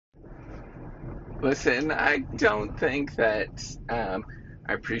Listen, I don't think that I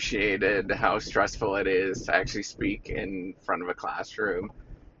appreciated how stressful it is to actually speak in front of a classroom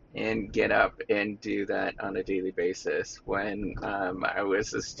and get up and do that on a daily basis. When I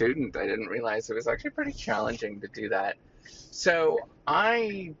was a student, I didn't realize it was actually pretty challenging to do that. So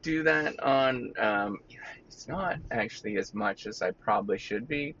I do that on, it's not actually as much as I probably should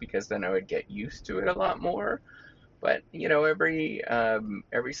be because then I would get used to it a lot more. But every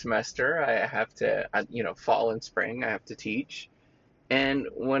semester I have to, fall and spring I have to teach, and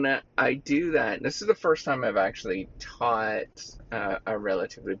when I do that, this is the first time I've actually taught a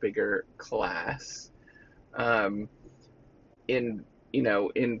relatively bigger class um, in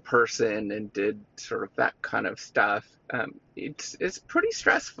in person and did sort of that kind of stuff. It's pretty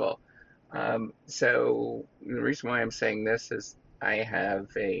stressful. So the reason why I'm saying this is I have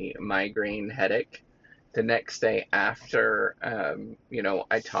a migraine headache the next day after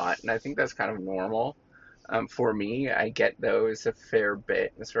I taught, and I think that's kind of normal. For me, I get those a fair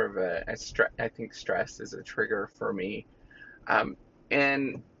bit. It's sort of I think stress is a trigger for me.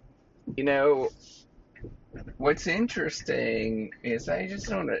 And you know, what's interesting is you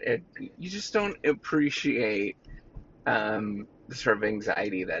just don't appreciate the sort of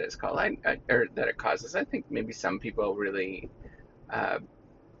anxiety that it's called, or that it causes. I think maybe some people really, uh,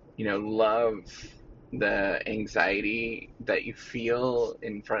 love the anxiety that you feel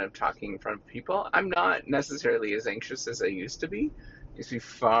in front of talking in front of people. I'm not necessarily as anxious as I used to be. I used to be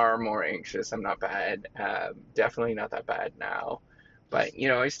far more anxious. I'm not bad. Definitely not that bad now. But,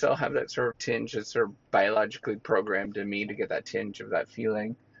 I still have that sort of tinge that's sort of biologically programmed in me to get that tinge of that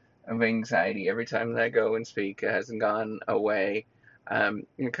feeling of anxiety every time that I go and speak. It hasn't gone away.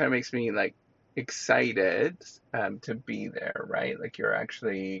 It kind of makes me like excited to be there, right? Like you're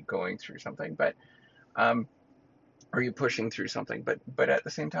actually going through something, but um, or you pushing through something. But at the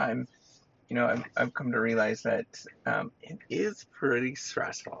same time, I've come to realize that it is pretty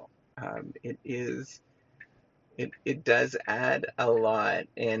stressful. It is. It does add a lot,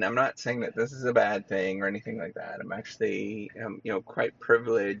 and I'm not saying that this is a bad thing or anything like that. I'm actually, quite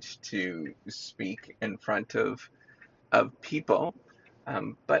privileged to speak in front of people,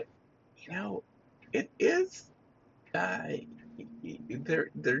 but you know, it is uh,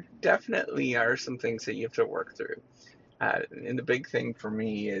 there definitely are some things that you have to work through. And the big thing for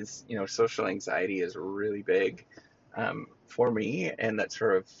me is, social anxiety is really big for me, and that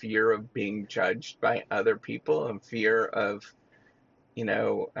sort of fear of being judged by other people and fear of, you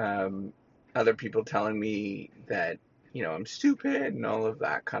know, um, other people telling me that, I'm stupid and all of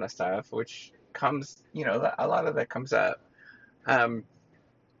that kind of stuff, which comes, a lot of that comes up. Um,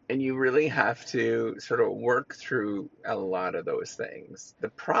 and you really have to sort of work through a lot of those things. The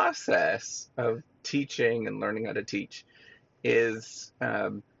process of teaching and learning how to teach is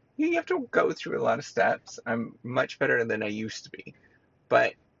you have to go through a lot of steps. I'm much better than I used to be,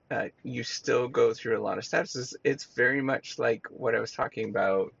 but you still go through a lot of steps. It's very much like what I was talking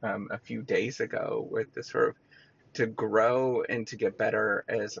about a few days ago with the sort of to grow and to get better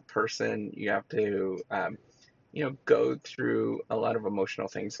as a person, you have to go through a lot of emotional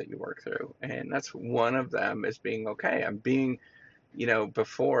things that you work through. And that's one of them is being okay. I'm being,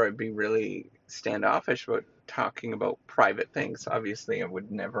 before I'd be really standoffish about talking about private things. Obviously, I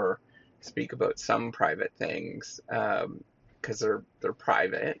would never speak about some private things because they're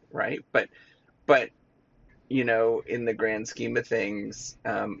private, right? But in the grand scheme of things,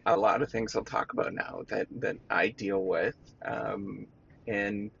 a lot of things I'll talk about now that I deal with,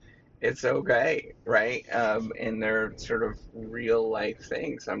 and it's okay, right? And they're sort of real life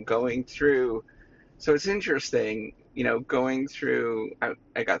things I'm going through. So it's interesting, going through.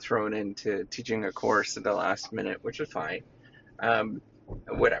 I got thrown into teaching a course at the last minute, which is fine. Um,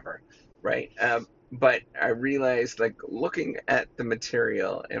 Whatever, right? But I realized, like, looking at the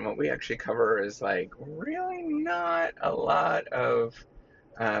material and what we actually cover is like really not a lot of,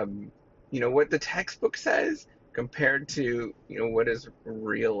 um, what the textbook says compared to, what is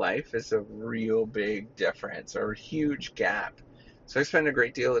real life is a real big difference or a huge gap. So I spend a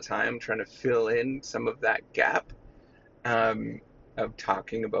great deal of time trying to fill in some of that gap um, of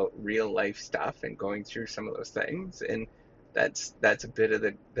talking about real life stuff and going through some of those things. And that's a bit of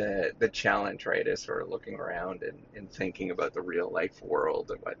the challenge, right? Is sort of looking around and thinking about the real life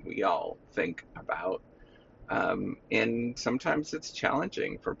world and what we all think about. And sometimes it's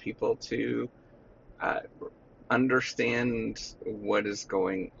challenging for people to uh, understand what is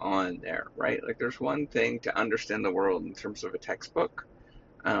going on there, right? Like there's one thing to understand the world in terms of a textbook,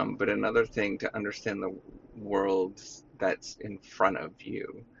 but another thing to understand the world that's in front of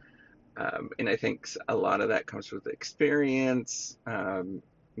you. And I think a lot of that comes with experience,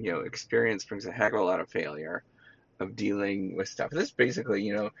 experience brings a heck of a lot of failure of dealing with stuff. This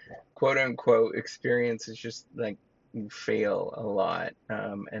basically, quote unquote experience is just like you fail a lot,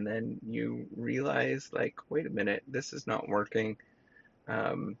 and then you realize like, wait a minute, this is not working.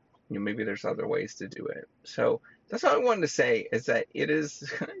 Um, maybe there's other ways to do it. So that's all I wanted to say is that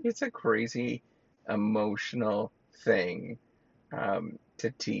it's a crazy emotional thing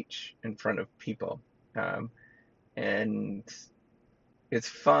to teach in front of people. Um, and it's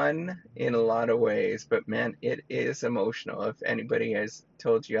fun in a lot of ways, but man, it is emotional. If anybody has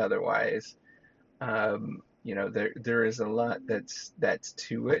told you otherwise, there is a lot that's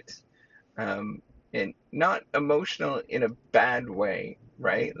to it, um, and not emotional in a bad way,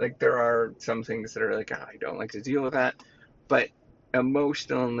 right? Like there are some things that are like, "Ah, I don't like to deal with that," but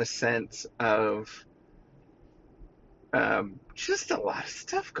emotional in the sense of just a lot of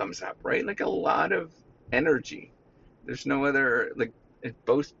stuff comes up, right? Like a lot of energy. There's no other, like,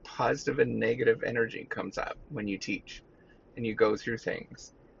 both positive and negative energy comes up when you teach and you go through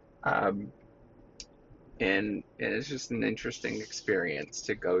things. Um, and it's just an interesting experience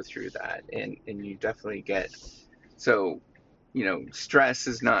to go through that. And you definitely get, so, stress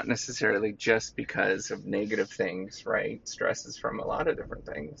is not necessarily just because of negative things, right? Stress is from a lot of different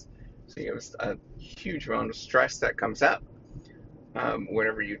things. So you have a huge amount of stress that comes up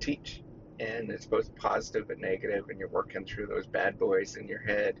whenever you teach. And it's both positive and negative, and you're working through those bad boys in your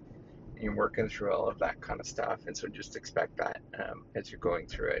head, and you're working through all of that kind of stuff. And so just expect that as you're going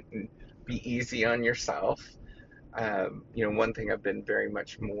through it, and be easy on yourself. One thing I've been very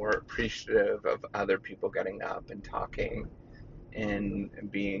much more appreciative of other people getting up and talking and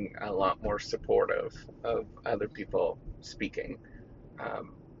being a lot more supportive of other people speaking,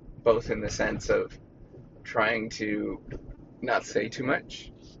 um, both in the sense of trying to not say too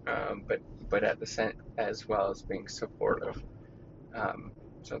much, but at the as well as being supportive.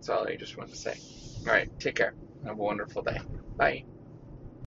 So that's all I just wanted to say. All right, take care. Have a wonderful day. Bye.